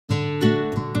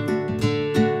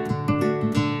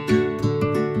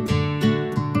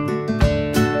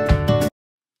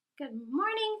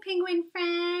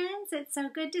It's so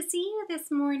good to see you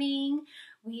this morning.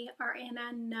 We are in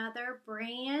another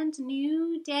brand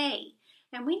new day,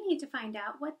 and we need to find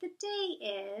out what the day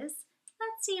is.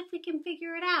 Let's see if we can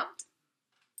figure it out.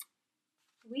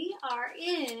 We are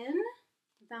in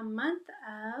the month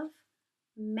of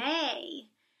May.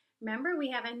 Remember,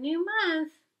 we have a new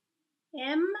month,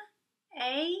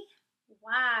 M-A-Y,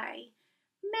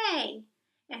 May.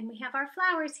 And we have our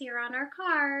flowers here on our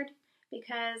card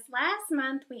because last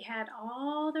month we had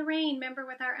all the rain, remember,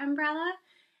 with our umbrella,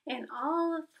 and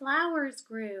all the flowers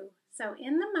grew. So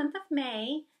in the month of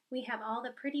May, we have all the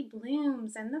pretty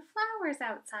blooms and the flowers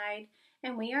outside,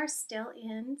 and we are still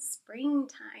in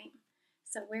springtime.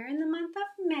 So we're in the month of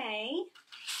May,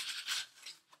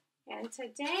 and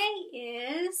today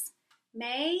is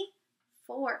May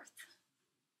 4th,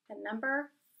 the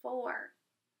number 4.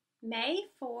 May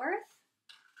 4th,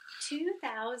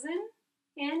 2020.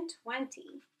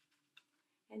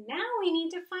 And now we need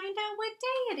to find out what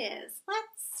day it is.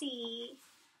 Let's see.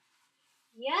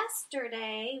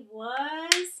 Yesterday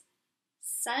was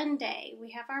Sunday.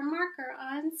 We have our marker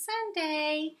on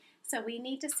Sunday. So we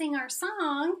need to sing our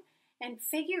song and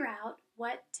figure out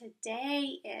what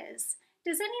today is.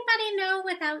 Does anybody know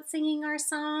without singing our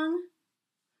song?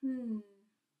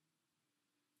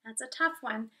 That's a tough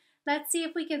one. Let's see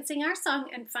if we can sing our song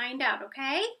and find out,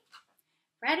 okay?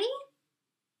 Ready?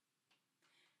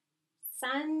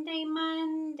 Sunday,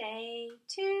 Monday,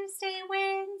 Tuesday,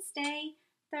 Wednesday,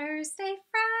 Thursday,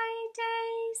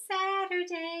 Friday,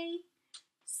 Saturday.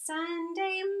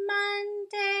 Sunday,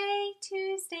 Monday,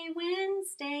 Tuesday,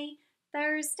 Wednesday,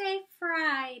 Thursday,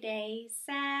 Friday,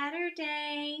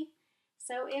 Saturday.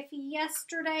 So if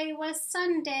yesterday was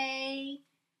Sunday,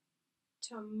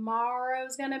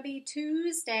 tomorrow's going to be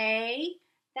Tuesday.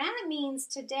 That means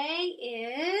today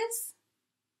is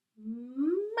Monday.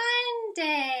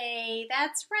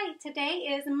 That's right. Today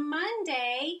is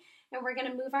Monday, and we're going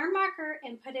to move our marker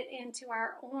and put it into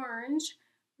our orange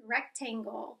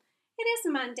rectangle. It is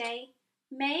Monday,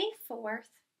 May 4th,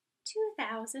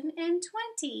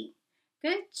 2020.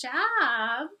 Good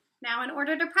job. Now, in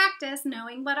order to practice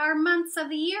knowing what our months of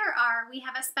the year are, we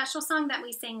have a special song that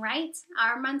we sing, right?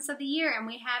 Our months of the year, and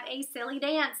we have a silly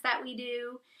dance that we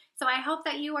do. So I hope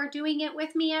that you are doing it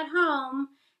with me at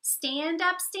home. Stand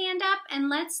up, and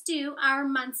let's do our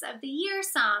months of the year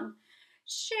song.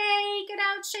 Shake it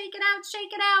out, shake it out,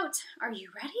 shake it out. Are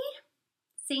you ready?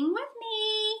 Sing with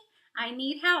me. I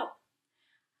need help.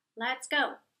 Let's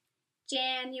go.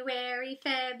 January,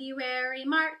 February,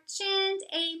 March, and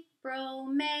April,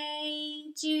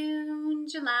 May, June,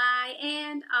 July,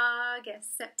 and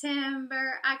August,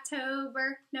 September,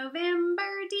 October,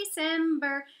 November,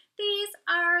 December. These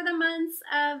are the months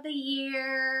of the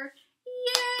year.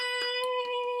 Yay!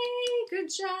 Good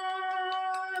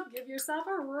job. Give yourself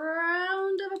a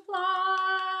round of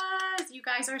applause. You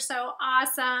guys are so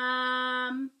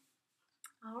awesome.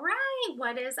 All right,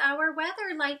 what is our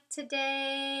weather like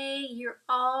today? You're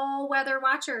all weather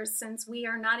watchers. Since we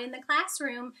are not in the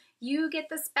classroom, you get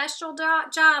the special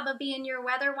job of being your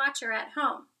weather watcher at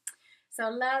home. So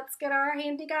let's get our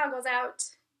handy goggles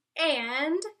out.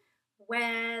 And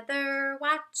weather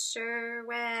watcher,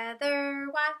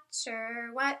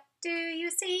 what do you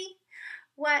see?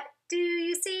 What do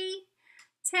you see?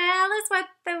 Tell us what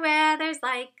the weather's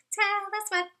like. Tell us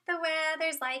what the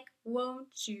weather's like.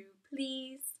 Won't you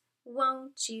please?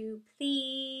 Won't you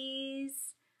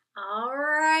please? All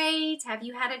right. Have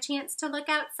you had a chance to look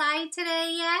outside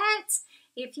today yet?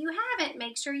 If you haven't,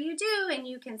 make sure you do, and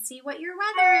you can see what your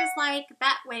weather is like.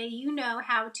 That way you know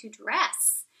how to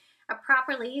dress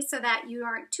properly so that you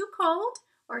aren't too cold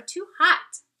or too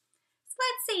hot. So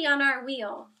let's see on our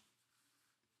wheel.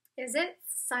 Is it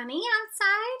sunny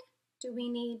outside? Do we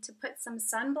need to put some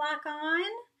sunblock on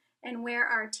and wear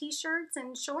our t-shirts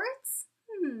and shorts?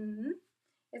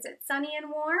 Is it sunny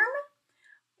and warm?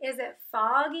 Is it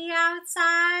foggy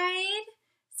outside?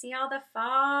 See all the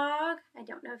fog? I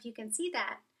don't know if you can see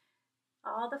that.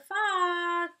 All the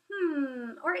fog.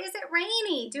 Or is it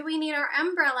rainy? Do we need our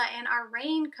umbrella and our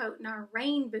raincoat and our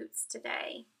rain boots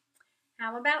today?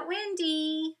 How about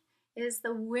windy? Is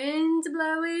the wind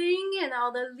blowing and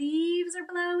all the leaves are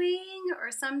blowing?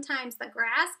 Or sometimes the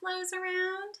grass blows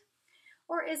around?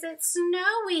 Or is it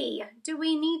snowy? Do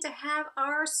we need to have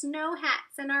our snow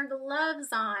hats and our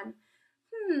gloves on?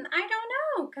 I don't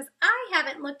know, because I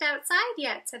haven't looked outside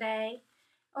yet today.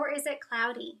 Or is it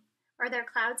cloudy? Are there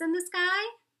clouds in the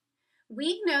sky?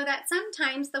 We know that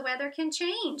sometimes the weather can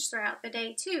change throughout the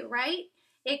day too, right?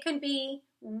 It can be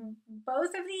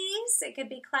both of these. It could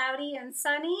be cloudy and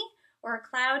sunny, or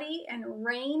cloudy and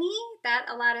rainy. That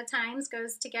a lot of times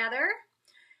goes together.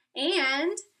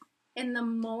 And In the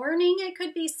morning, it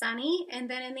could be sunny, and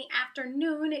then in the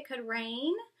afternoon, it could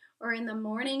rain. Or in the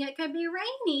morning, it could be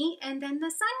rainy, and then the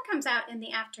sun comes out in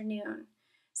the afternoon.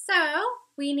 So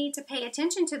we need to pay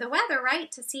attention to the weather,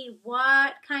 right, to see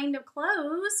what kind of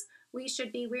clothes we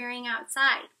should be wearing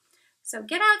outside. So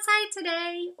get outside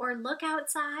today or look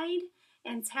outside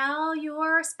and tell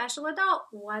your special adult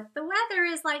what the weather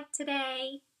is like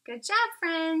today. Good job,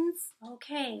 friends.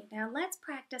 Okay, now let's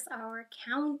practice our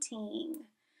counting.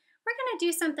 We're going to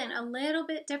do something a little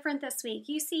bit different this week.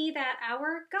 You see that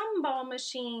our gumball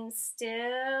machine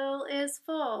still is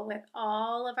full with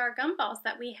all of our gumballs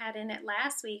that we had in it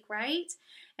last week, right?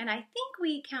 And I think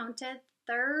we counted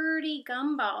 30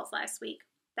 gumballs last week.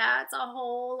 That's a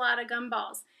whole lot of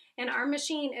gumballs. And our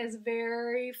machine is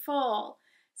very full.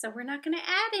 So we're not going to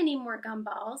add any more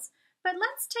gumballs, but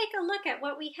let's take a look at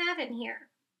what we have in here.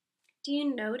 Do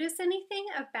you notice anything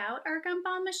about our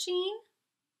gumball machine?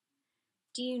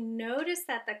 Do you notice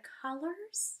that the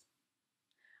colors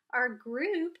are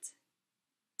grouped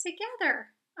together,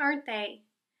 aren't they?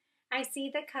 I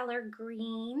see the color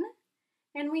green,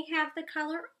 and we have the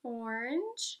color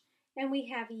orange, and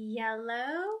we have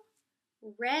yellow,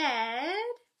 red,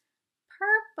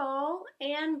 purple,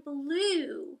 and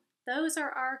blue. Those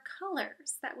are our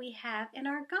colors that we have in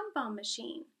our gumball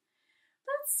machine.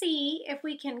 Let's see if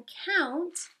we can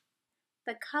count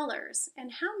the colors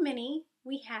and how many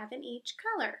we have in each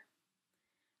color.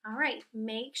 All right,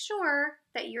 make sure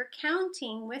that you're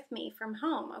counting with me from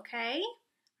home, okay?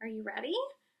 Are you ready?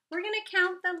 We're going to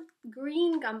count the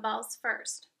green gumballs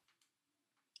first.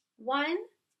 1,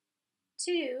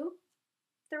 2,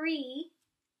 3,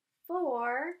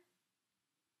 4,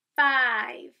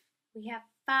 5. We have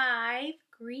 5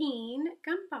 green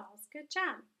gumballs. Good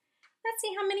job. Let's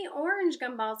see how many orange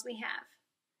gumballs we have.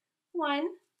 1,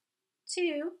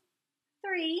 2,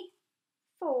 3,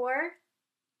 4,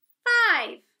 5.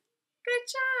 Good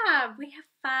job. We have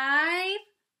 5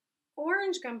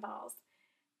 orange gumballs.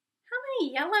 How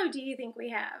many yellow do you think we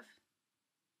have?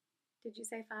 Did you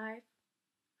say 5?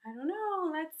 I don't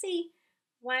know. Let's see.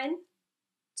 1,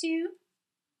 2,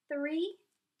 3,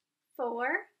 4,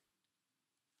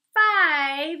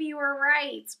 5. You were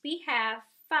right. We have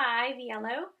 5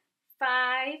 yellow,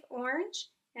 5 orange,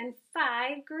 and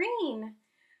 5 green.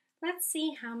 Let's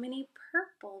see how many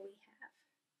purple we have.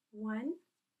 1,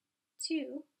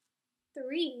 2,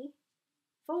 3,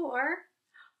 4,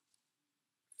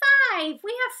 5.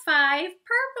 We have 5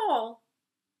 purple.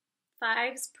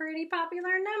 5's a pretty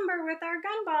popular number with our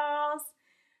gumballs.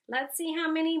 Let's see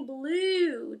how many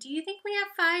blue. Do you think we have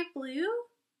 5 blue?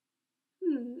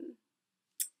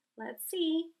 Let's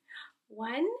see.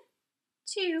 1,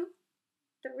 2,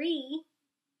 3,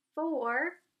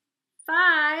 4,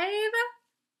 5,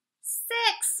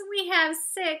 6. We have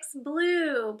 6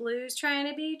 blue. Blue's trying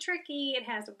to be tricky. It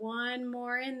has one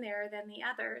more in there than the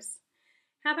others.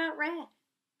 How about red?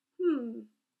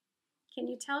 Can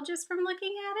you tell just from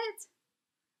looking at it?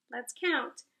 Let's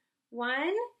count.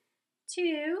 1,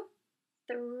 2,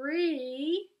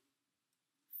 3,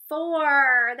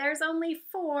 4. There's only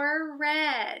 4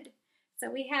 red.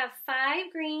 So we have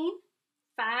 5 green,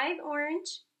 5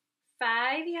 orange,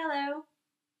 5 yellow,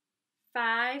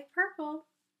 5 purple,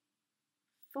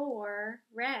 4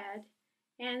 red,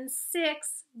 and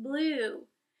 6 blue.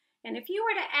 And if you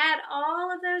were to add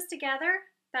all of those together,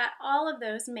 all of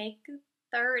those make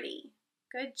 30.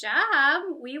 Good job.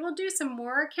 We will do some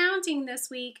more counting this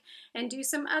week and do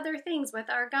some other things with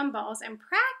our gumballs and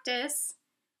practice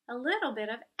a little bit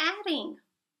of adding.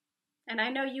 And I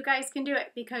know you guys can do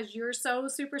it because you're so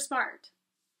super smart.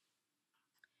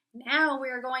 Now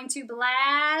we're going to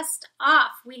blast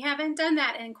off. We haven't done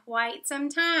that in quite some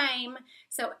time.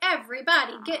 So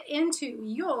everybody get into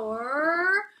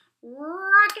your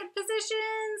rocket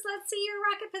positions. Let's see your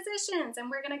rocket positions. And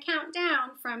we're going to count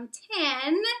down from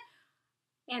 10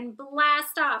 and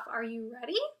blast off. Are you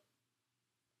ready?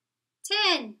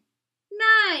 10,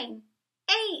 9,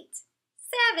 8,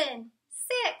 7,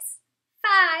 6,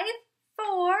 5,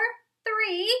 4,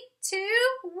 3, 2,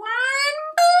 1.